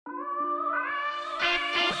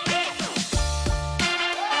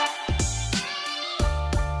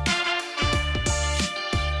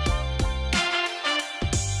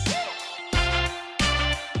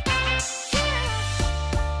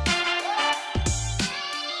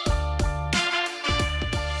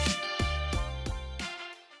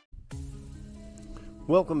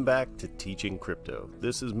Welcome back to Teaching Crypto.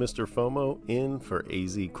 This is Mr. FOMO in for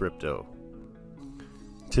AZcrypto.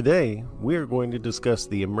 Today, we are going to discuss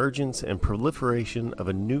the emergence and proliferation of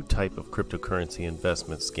a new type of cryptocurrency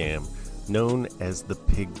investment scam known as the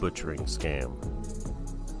pig butchering scam.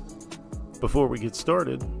 Before we get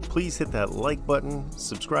started, please hit that like button,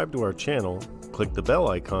 subscribe to our channel, click the bell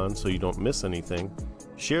icon so you don't miss anything,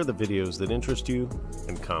 share the videos that interest you,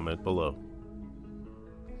 and comment below.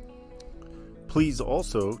 Please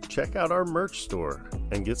also check out our merch store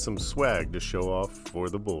and get some swag to show off for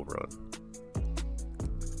the bull run.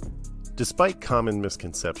 Despite common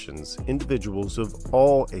misconceptions, individuals of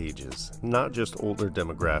all ages, not just older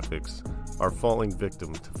demographics, are falling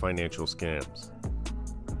victim to financial scams.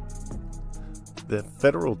 The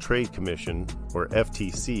Federal Trade Commission, or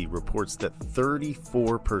FTC, reports that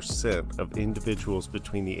 34% of individuals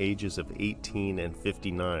between the ages of 18 and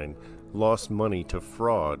 59 lost money to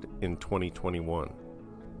fraud in 2021.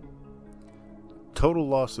 Total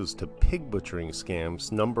losses to pig butchering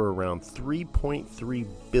scams number around $3.3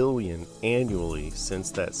 billion annually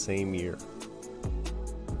since that same year.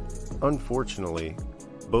 Unfortunately,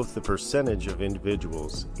 both the percentage of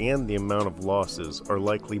individuals and the amount of losses are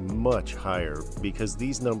likely much higher because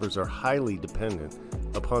these numbers are highly dependent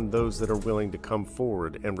upon those that are willing to come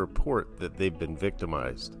forward and report that they've been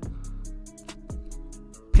victimized.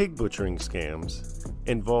 Pig butchering scams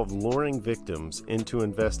involve luring victims into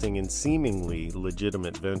investing in seemingly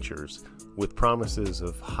legitimate ventures with promises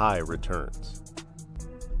of high returns.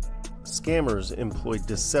 Scammers employ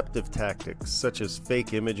deceptive tactics such as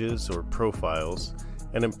fake images or profiles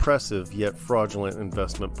and impressive yet fraudulent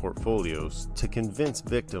investment portfolios to convince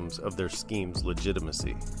victims of their scheme's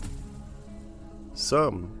legitimacy.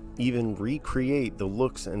 Some even recreate the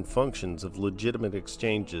looks and functions of legitimate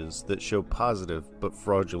exchanges that show positive but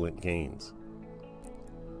fraudulent gains.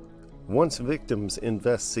 Once victims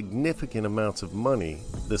invest significant amounts of money,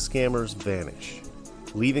 the scammers vanish,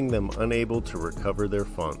 leaving them unable to recover their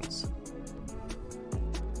funds.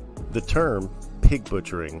 The term pig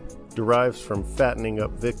butchering derives from fattening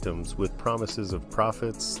up victims with promises of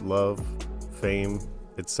profits, love, fame,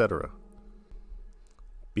 etc.,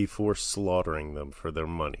 before slaughtering them for their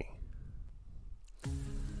money.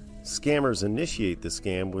 Scammers initiate the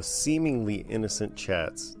scam with seemingly innocent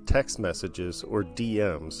chats, text messages, or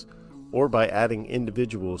DMs, or by adding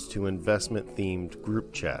individuals to investment-themed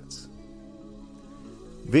group chats.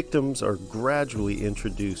 Victims are gradually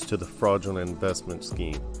introduced to the fraudulent investment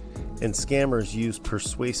scheme, and scammers use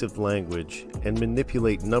persuasive language and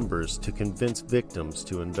manipulate numbers to convince victims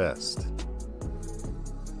to invest.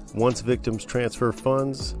 Once victims transfer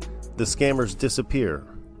funds, the scammers disappear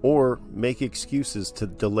or make excuses to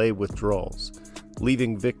delay withdrawals,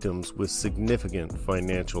 leaving victims with significant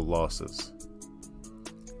financial losses.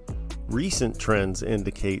 Recent trends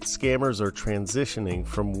indicate scammers are transitioning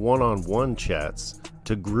from one-on-one chats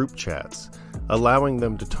to group chats, allowing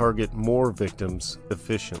them to target more victims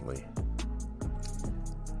efficiently.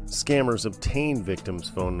 Scammers obtain victims'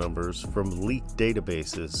 phone numbers from leaked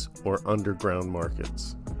databases or underground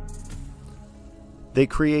markets. They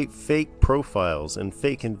create fake profiles and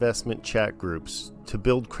fake investment chat groups to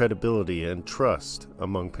build credibility and trust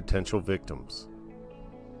among potential victims.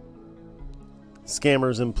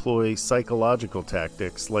 Scammers employ psychological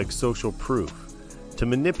tactics like social proof to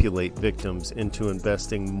manipulate victims into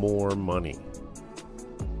investing more money.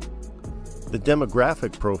 The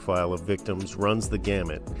demographic profile of victims runs the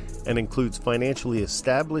gamut and includes financially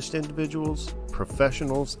established individuals,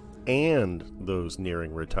 professionals, and those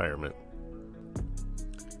nearing retirement.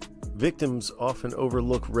 Victims often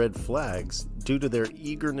overlook red flags due to their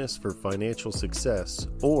eagerness for financial success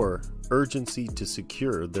or urgency to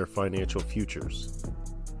secure their financial futures.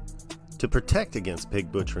 To protect against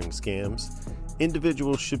pig butchering scams,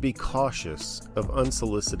 individuals should be cautious of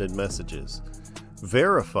unsolicited messages,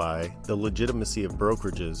 verify the legitimacy of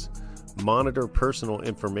brokerages, monitor personal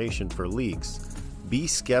information for leaks, be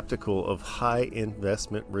skeptical of high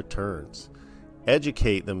investment returns,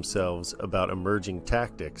 educate themselves about emerging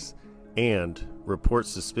tactics, and report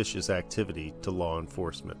suspicious activity to law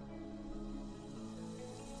enforcement.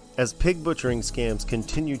 As pig butchering scams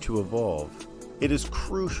continue to evolve, it is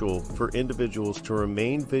crucial for individuals to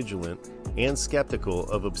remain vigilant and skeptical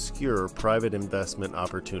of obscure private investment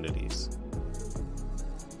opportunities.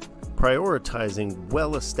 Prioritizing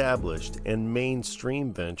well-established and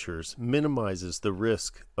mainstream ventures minimizes the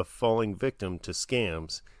risk of falling victim to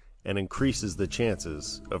scams and increases the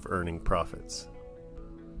chances of earning profits.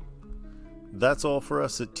 That's all for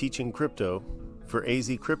us at Teaching Crypto. For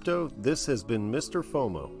AZcrypto, this has been Mr.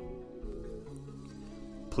 FOMO.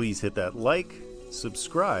 Please hit that like,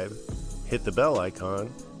 subscribe, hit the bell icon,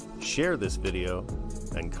 share this video,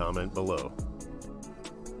 and comment below.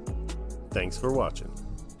 Thanks for watching.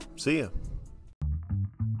 See ya.